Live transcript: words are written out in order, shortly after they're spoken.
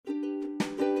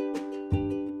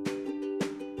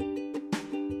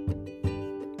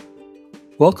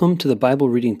Welcome to the Bible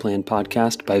Reading Plan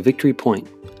podcast by Victory Point.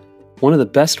 One of the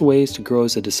best ways to grow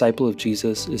as a disciple of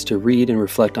Jesus is to read and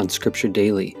reflect on Scripture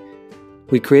daily.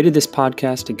 We created this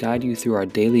podcast to guide you through our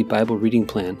daily Bible reading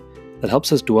plan that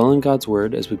helps us dwell in God's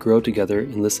Word as we grow together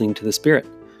in listening to the Spirit.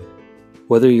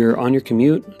 Whether you're on your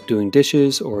commute, doing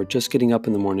dishes, or just getting up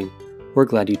in the morning, we're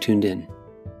glad you tuned in.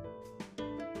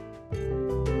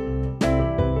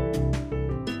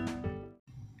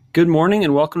 Good morning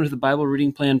and welcome to the Bible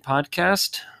Reading Plan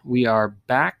podcast. We are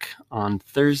back on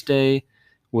Thursday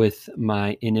with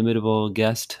my inimitable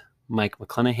guest, Mike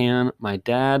McClenahan, my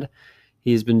dad.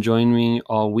 He's been joining me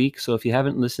all week, so if you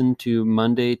haven't listened to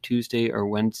Monday, Tuesday, or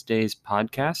Wednesday's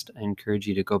podcast, I encourage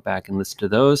you to go back and listen to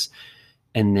those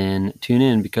and then tune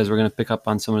in because we're going to pick up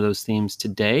on some of those themes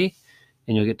today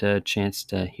and you'll get a chance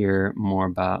to hear more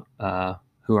about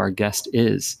who our guest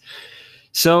is.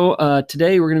 So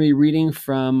today we're going to be reading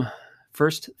from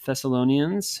 1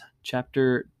 Thessalonians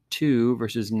chapter 2,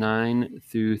 verses 9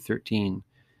 through 13.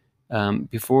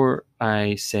 Before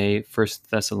I say 1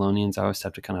 Thessalonians, I always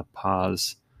have to kind of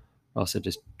pause or else I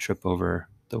just trip over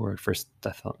the word 1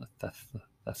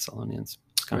 Thessalonians.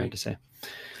 It's kind of hard to say.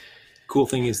 Cool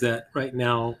thing is that right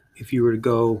now, if you were to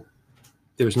go,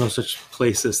 there's no such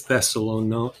place as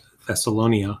Thessalonia.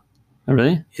 Oh,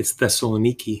 really? It's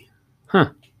Thessaloniki.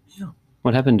 Huh. Yeah.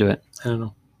 What happened to it? I don't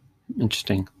know.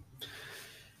 Interesting.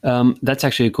 That's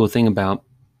actually a cool thing about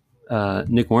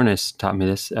Nick Warnes taught me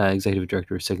this, executive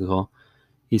director of Cyclical.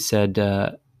 He said,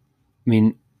 the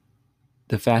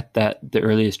fact that the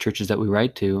earliest churches that we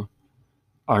write to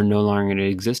are no longer in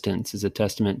existence is a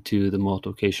testament to the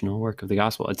multiplicational work of the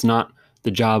gospel. It's not the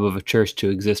job of a church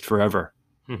to exist forever,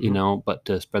 but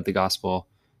to spread the gospel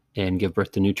and give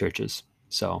birth to new churches.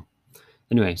 So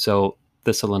anyway,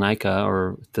 Thessalonica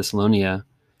or Thessalonia,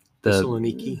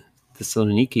 Thessaloniki,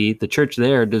 the church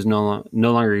there does no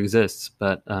longer exists,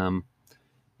 but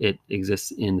it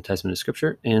exists in the Testament of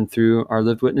Scripture and through our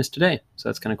lived witness today. So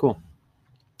that's kind of cool.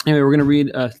 Anyway, we're going to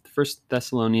read 1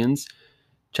 Thessalonians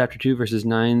chapter 2, verses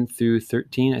 9 through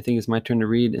 13. I think it's my turn to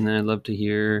read, and then I'd love to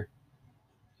hear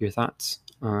your thoughts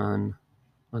on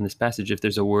this passage. If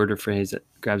there's a word or phrase that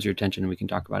grabs your attention, we can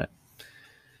talk about it.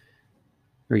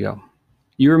 Here we go.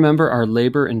 You remember our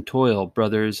labor and toil,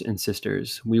 brothers and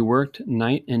sisters. We worked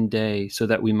night and day so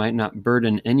that we might not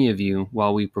burden any of you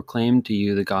while we proclaimed to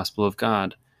you the gospel of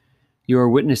God. You are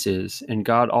witnesses, and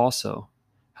God also,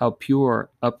 how pure,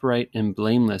 upright, and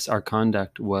blameless our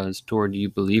conduct was toward you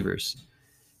believers.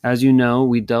 As you know,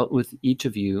 we dealt with each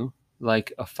of you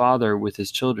like a father with his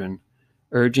children,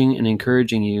 urging and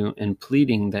encouraging you and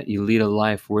pleading that you lead a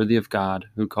life worthy of God,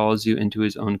 who calls you into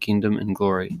his own kingdom and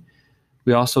glory.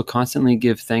 We also constantly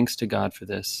give thanks to God for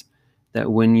this,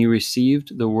 that when you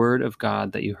received the word of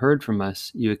God that you heard from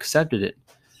us, you accepted it,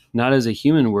 not as a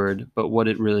human word, but what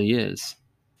it really is,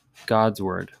 God's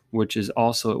word, which is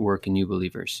also at work in you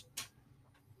believers.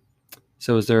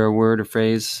 So is there a word or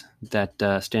phrase that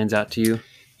stands out to you?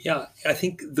 Yeah, I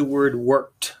think the word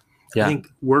worked. Yeah. I think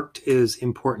worked is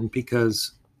important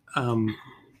because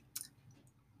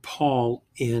Paul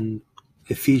in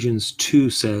Ephesians 2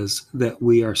 says that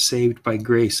we are saved by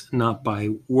grace, not by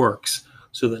works,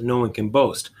 so that no one can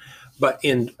boast. But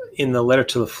in the letter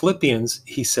to the Philippians,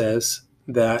 he says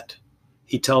that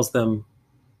he tells them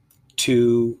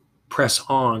to press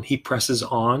on. He presses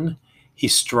on. He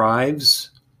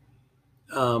strives.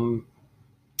 Paul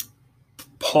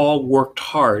worked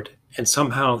hard, and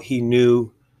somehow he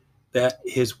knew that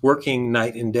his working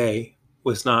night and day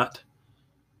was not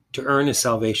to earn his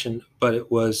salvation, but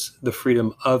it was the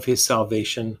freedom of his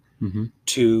salvation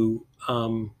to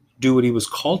do what he was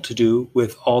called to do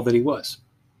with all that he was.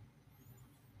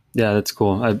 Yeah, that's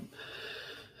cool. I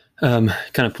kind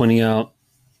of pointing out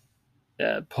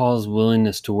Paul's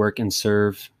willingness to work and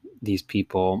serve these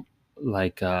people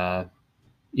like,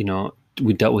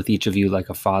 we dealt with each of you like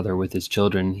a father with his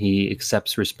children. He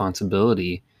accepts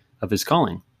responsibility of his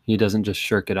calling. He doesn't just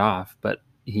shirk it off, but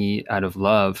he, out of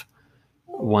love,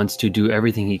 wants to do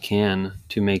everything he can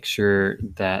to make sure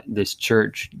that this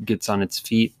church gets on its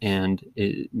feet and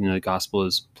the gospel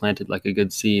is planted like a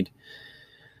good seed.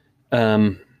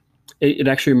 It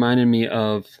actually reminded me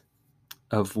of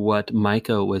what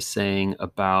Micah was saying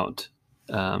about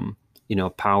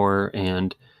power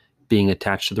and being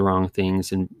attached to the wrong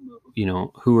things, and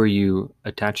who are you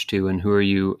attached to and who are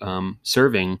you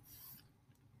serving.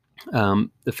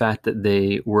 The fact that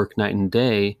they work night and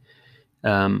day.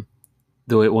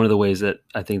 One of the ways that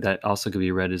I think that also could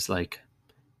be read is like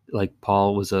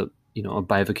Paul was a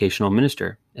bivocational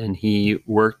minister, and he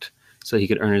worked so he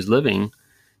could earn his living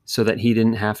so that he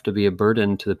didn't have to be a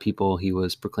burden to the people he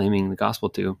was proclaiming the gospel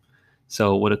to.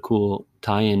 So what a cool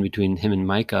tie-in between him and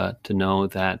Micah to know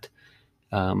that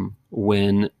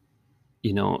when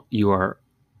you are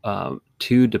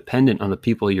too dependent on the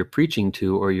people you're preaching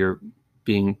to or you're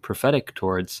being prophetic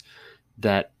towards,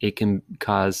 that it can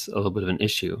cause a little bit of an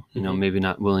issue. Maybe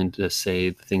not willing to say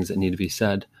the things that need to be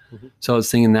said. So I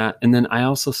was thinking that, and then I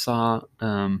also saw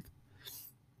some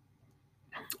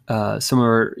of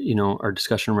our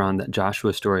discussion around that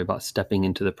Joshua story about stepping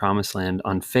into the promised land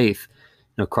on faith,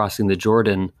 crossing the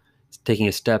Jordan, taking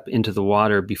a step into the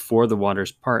water before the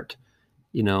waters part.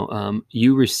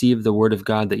 You received the word of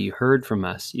God that you heard from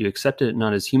us. You accepted it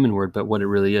not as human word, but what it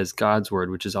really is, God's word,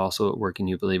 which is also at work in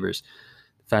you believers.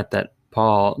 The fact that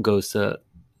Paul goes to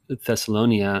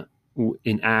Thessalonica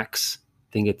in Acts,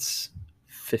 I think it's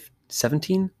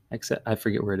 17, I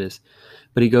forget where it is,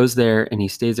 but he goes there and he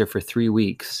stays there for 3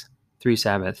 weeks, 3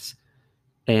 Sabbaths,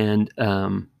 and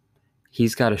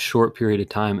he's got a short period of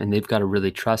time, and they've got to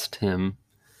really trust him,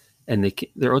 and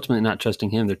they're ultimately not trusting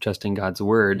him, they're trusting God's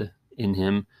word in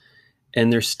him,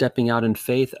 and they're stepping out in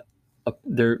faith.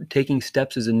 They're taking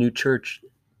steps as a new church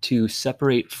to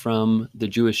separate from the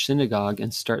Jewish synagogue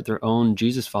and start their own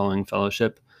Jesus-following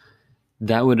fellowship.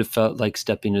 That would have felt like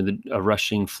stepping into a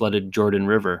rushing, flooded Jordan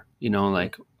River.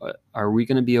 Like, are we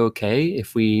going to be okay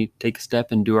if we take a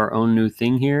step and do our own new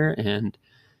thing here and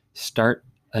start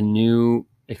a new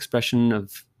expression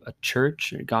of a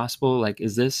church, a gospel? Like,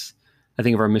 is this? I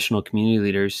think of our missional community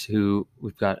leaders, who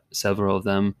we've got several of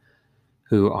them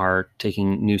who are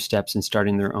taking new steps and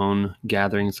starting their own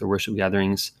gatherings or worship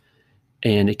gatherings.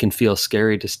 And it can feel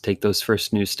scary to take those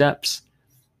first new steps.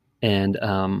 And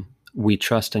we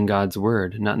trust in God's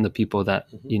word, not in the people that,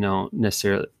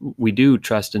 necessarily. We do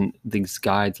trust in these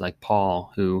guides like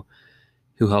Paul, who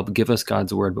help give us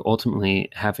God's word, but ultimately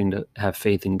having to have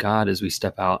faith in God as we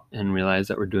step out and realize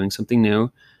that we're doing something new.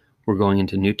 We're going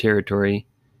into new territory,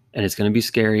 and it's going to be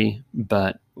scary,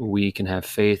 but we can have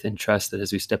faith and trust that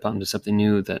as we step out into something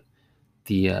new, that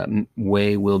the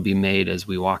way will be made as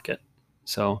we walk it.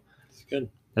 So that's good.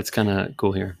 That's kind of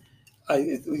cool here.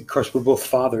 Of course, we're both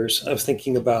fathers. I was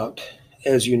thinking about,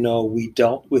 as you know, we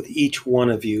dealt with each one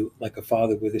of you like a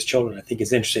father with his children. I think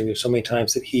it's interesting. There's so many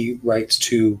times that he writes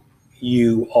to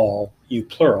you all, you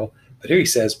plural, but here he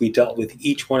says we dealt with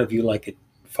each one of you like a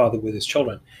father with his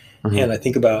children. And I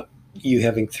think about you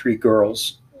having 3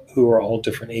 girls who are all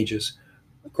different ages.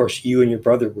 Of course, you and your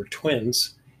brother were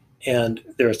twins, and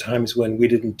there was times when we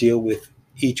didn't deal with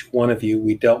each one of you.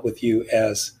 We dealt with you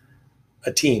as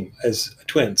a team, as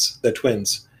the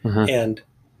twins, and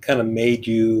kind of made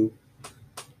you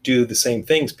do the same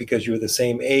things because you were the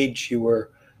same age, you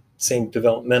were same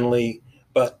developmentally.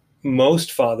 But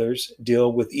most fathers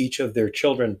deal with each of their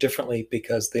children differently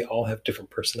because they all have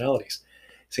different personalities.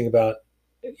 Think about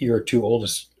your 2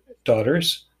 oldest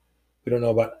daughters. We don't know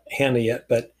about Hannah yet,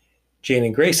 but Jane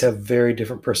and Grace have very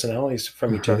different personalities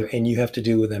from each other, and you have to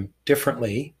deal with them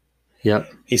differently.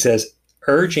 Yep. He says,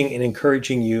 urging and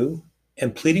encouraging you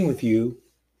and pleading with you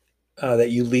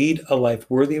that you lead a life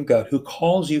worthy of God, who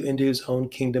calls you into his own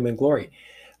kingdom and glory.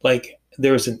 Like,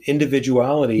 there's an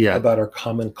individuality about our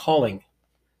common calling.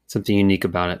 Something unique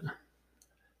about it.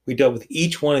 We dealt with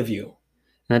each one of you.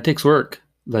 And that takes work.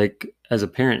 Like, as a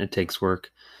parent, it takes work.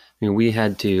 I mean, we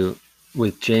had to,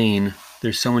 with Jane,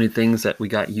 there's so many things that we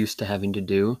got used to having to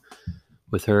do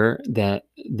with her that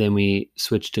then we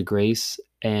switched to Grace,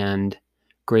 and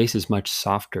Grace is much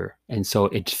softer. And so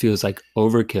it feels like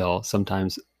overkill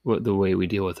sometimes the way we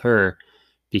deal with her,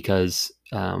 because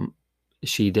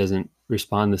she doesn't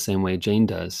respond the same way Jane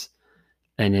does.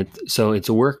 And so it's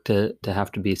a work to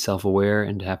have to be self-aware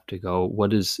and to have to go, what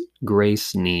does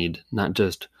Grace need? Not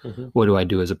just what do I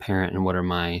do as a parent and what are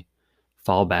my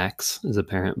fallbacks as a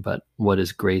parent, but what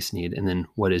does Grace need? And then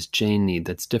what does Jane need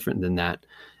that's different than that?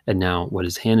 And now what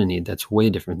does Hannah need that's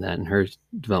way different than that in her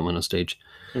developmental stage?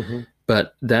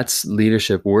 But that's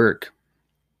leadership work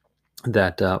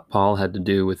that Paul had to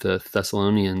do with the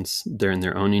Thessalonians. They're in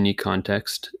their own unique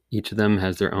context. Each of them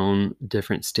has their own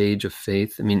different stage of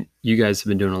faith. I mean, you guys have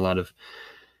been doing a lot of,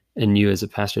 and you as a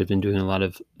pastor have been doing a lot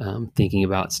of thinking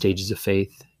about stages of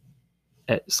faith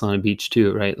at Solana Beach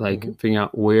too, right? Like figuring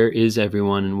out where is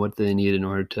everyone and what do they need in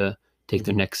order to take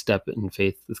their next step in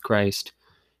faith with Christ.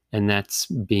 And that's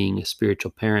being a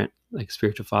spiritual parent, like a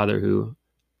spiritual father who,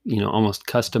 almost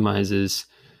customizes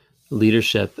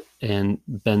leadership and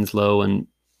bends low and,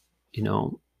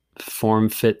 form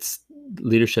fits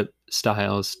leadership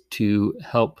styles to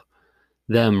help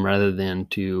them rather than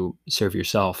to serve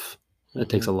yourself. It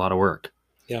takes a lot of work.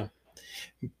 Yeah.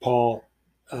 Paul,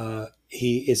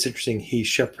 it's interesting. He's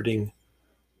shepherding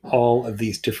all of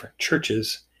these different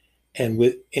churches, and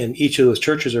each of those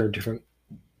churches are in different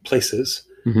places.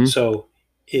 Mhm. So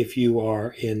if you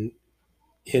are in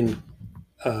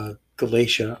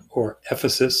Galatia or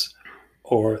Ephesus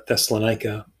or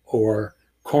Thessalonica or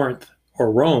Corinth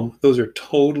or Rome, those are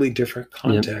totally different Yep.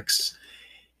 contexts.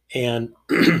 And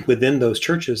within those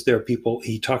churches, there are people,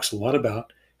 he talks a lot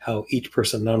about how each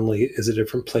person not only is a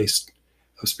different place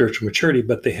of spiritual maturity,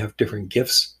 but they have different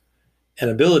gifts and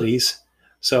abilities.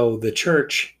 So the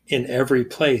church in every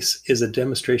place is a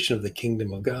demonstration of the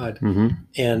kingdom of God. Mhm.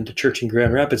 And the church in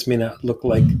Grand Rapids may not look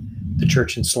like the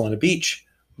church in Solana Beach,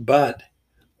 but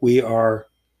we are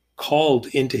called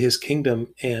into his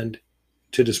kingdom and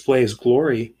to display his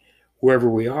glory wherever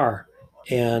we are.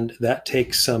 And that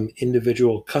takes some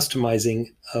individual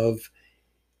customizing of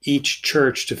each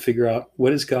church to figure out,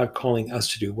 what is God calling us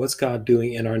to do? What's God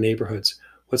doing in our neighborhoods?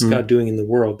 What's God doing in the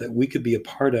world that we could be a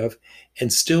part of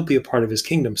and still be a part of his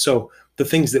kingdom? So the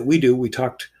things that we do, we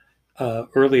talked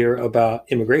earlier about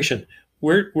immigration.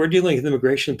 We're dealing with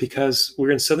immigration because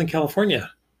we're in Southern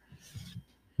California.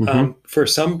 Mhm. For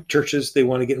some churches, they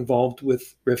want to get involved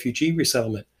with refugee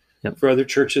resettlement. Yep. For other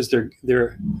churches,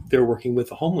 they're working with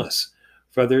the homeless.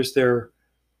 For others, they're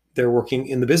working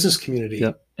in the business community.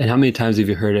 Yep. And how many times have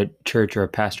you heard a church or a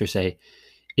pastor say,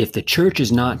 if the church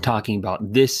is not talking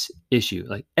about this issue,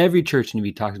 like every church need to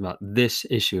be talking about this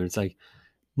issue? And it's like,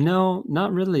 no,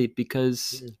 not really,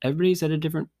 because everybody's at a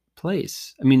different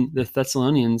place. I mean, the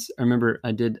Thessalonians, I remember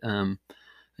I did an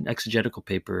exegetical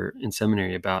paper in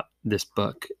seminary about this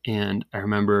book. And I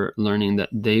remember learning that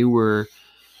they were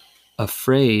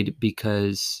afraid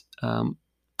because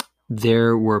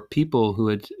there were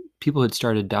people had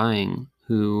started dying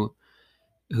who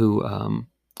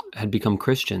had become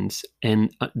Christians,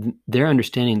 and their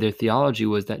understanding, their theology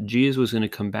was that Jesus was going to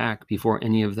come back before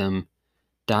any of them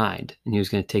died, and he was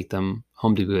going to take them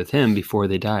home to be with him before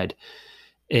they died.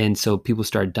 And so people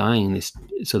started dying.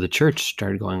 So the church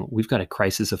started going, we've got a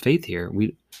crisis of faith here.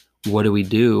 What do we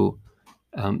do?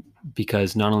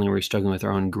 Because not only were we struggling with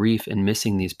our own grief and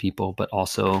missing these people, but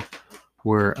also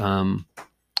we're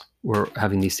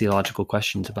having these theological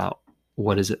questions about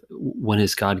what is it? When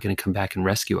is God going to come back and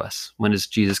rescue us? When is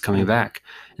Jesus coming back?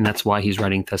 And that's why he's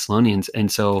writing Thessalonians. And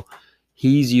so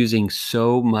he's using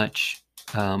so much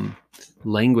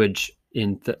language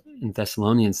in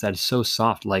Thessalonians that is so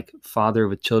soft, like father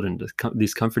with children,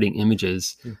 these comforting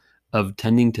images of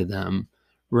tending to them,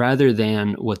 rather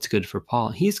than what's good for Paul.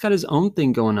 He's got his own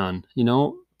thing going on. You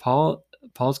know,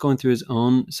 Paul's going through his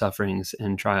own sufferings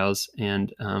and trials,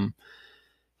 and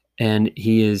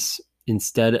he is,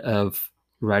 instead of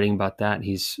writing about that,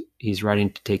 he's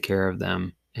writing to take care of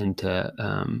them and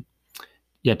to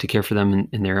care for them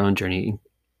in their own journey,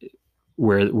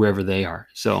 wherever they are.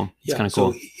 So it's kind of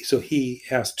cool. So he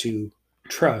has to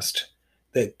trust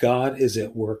that God is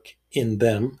at work in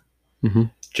them,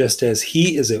 just as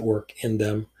he is at work in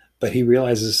them, but he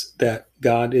realizes that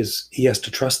he has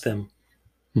to trust them.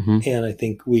 And I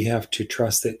think we have to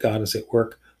trust that God is at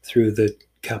work through the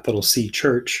capital C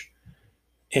church.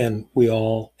 And we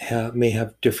all may have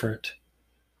a different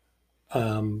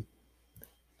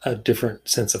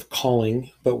sense of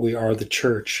calling, but we are the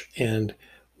church, and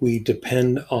we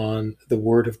depend on the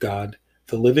Word of God,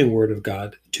 the living Word of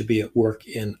God, to be at work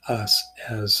in us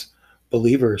as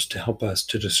believers, to help us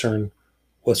to discern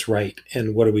what's right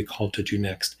and what are we called to do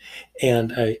next.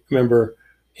 And I remember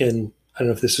I don't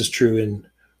know if this is true in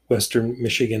Western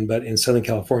Michigan, but in Southern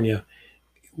California,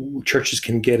 churches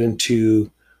can get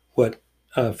into what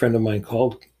a friend of mine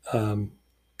called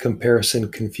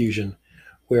comparison confusion,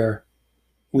 where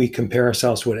we compare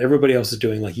ourselves to what everybody else is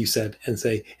doing, like you said, and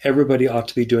say, everybody ought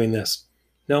to be doing this.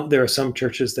 No, there are some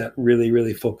churches that really,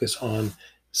 really focus on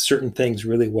certain things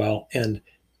really well, and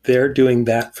they're doing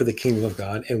that for the kingdom of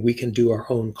God, and we can do our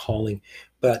own calling.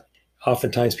 But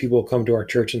oftentimes people come to our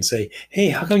church and say, hey,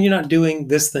 how come you're not doing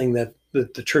this thing that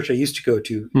the church I used to go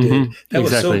to did? That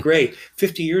was so great.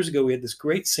 50 years ago, we had this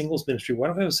great singles ministry. Why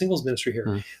don't we have a singles ministry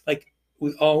here? Like,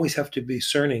 we always have to be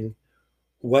discerning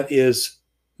what is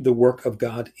the work of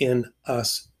God in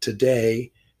us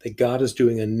today, that God is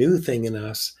doing a new thing in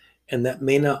us, and that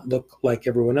may not look like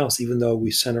everyone else, even though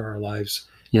we center our lives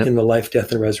in the life,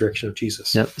 death, and resurrection of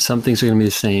Jesus. Some things are going to be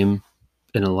the same,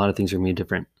 and a lot of things are going to be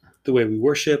different. The way we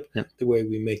worship, the way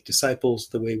we make disciples,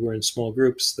 the way we're in small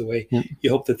groups, the way you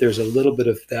hope that there's a little bit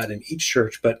of that in each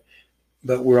church, but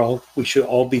we should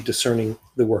all be discerning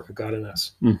the work of God in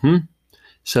us.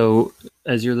 So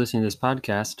as you're listening to this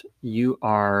podcast, you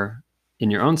are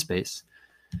in your own space,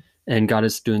 and God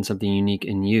is doing something unique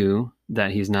in you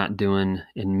that he's not doing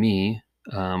in me.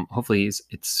 Hopefully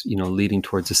it's leading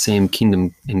towards the same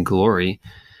kingdom and glory,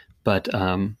 but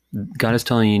God is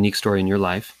telling a unique story in your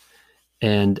life.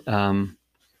 And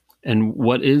And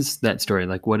what is that story?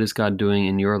 Like, what is God doing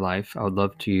in your life? I would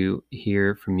love to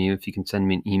hear from you. If you can send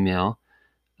me an email,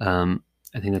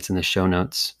 I think that's in the show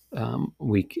notes.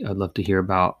 I'd love to hear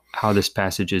about how this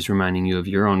passage is reminding you of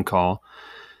your own call,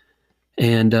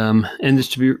 and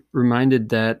just to be reminded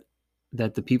that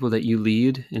the people that you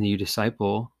lead and you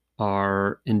disciple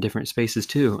are in different spaces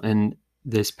too. And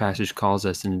this passage calls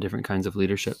us into different kinds of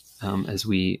leadership as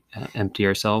we empty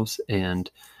ourselves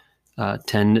and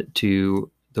tend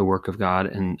to the work of God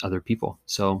and other people.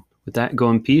 So with that, go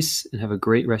in peace and have a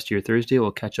great rest of your Thursday.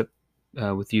 We'll catch up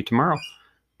with you tomorrow.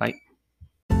 Bye.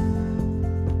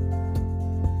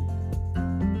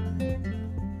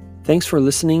 Thanks for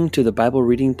listening to the Bible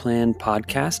Reading Plan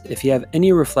podcast. If you have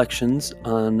any reflections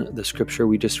on the scripture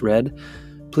we just read,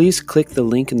 please click the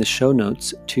link in the show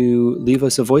notes to leave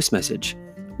us a voice message.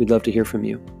 We'd love to hear from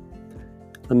you.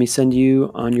 Let me send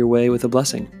you on your way with a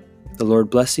blessing. The Lord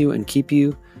bless you and keep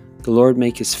you. The Lord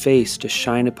make his face to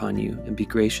shine upon you and be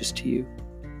gracious to you.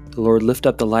 The Lord lift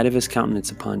up the light of his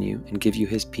countenance upon you and give you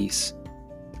his peace.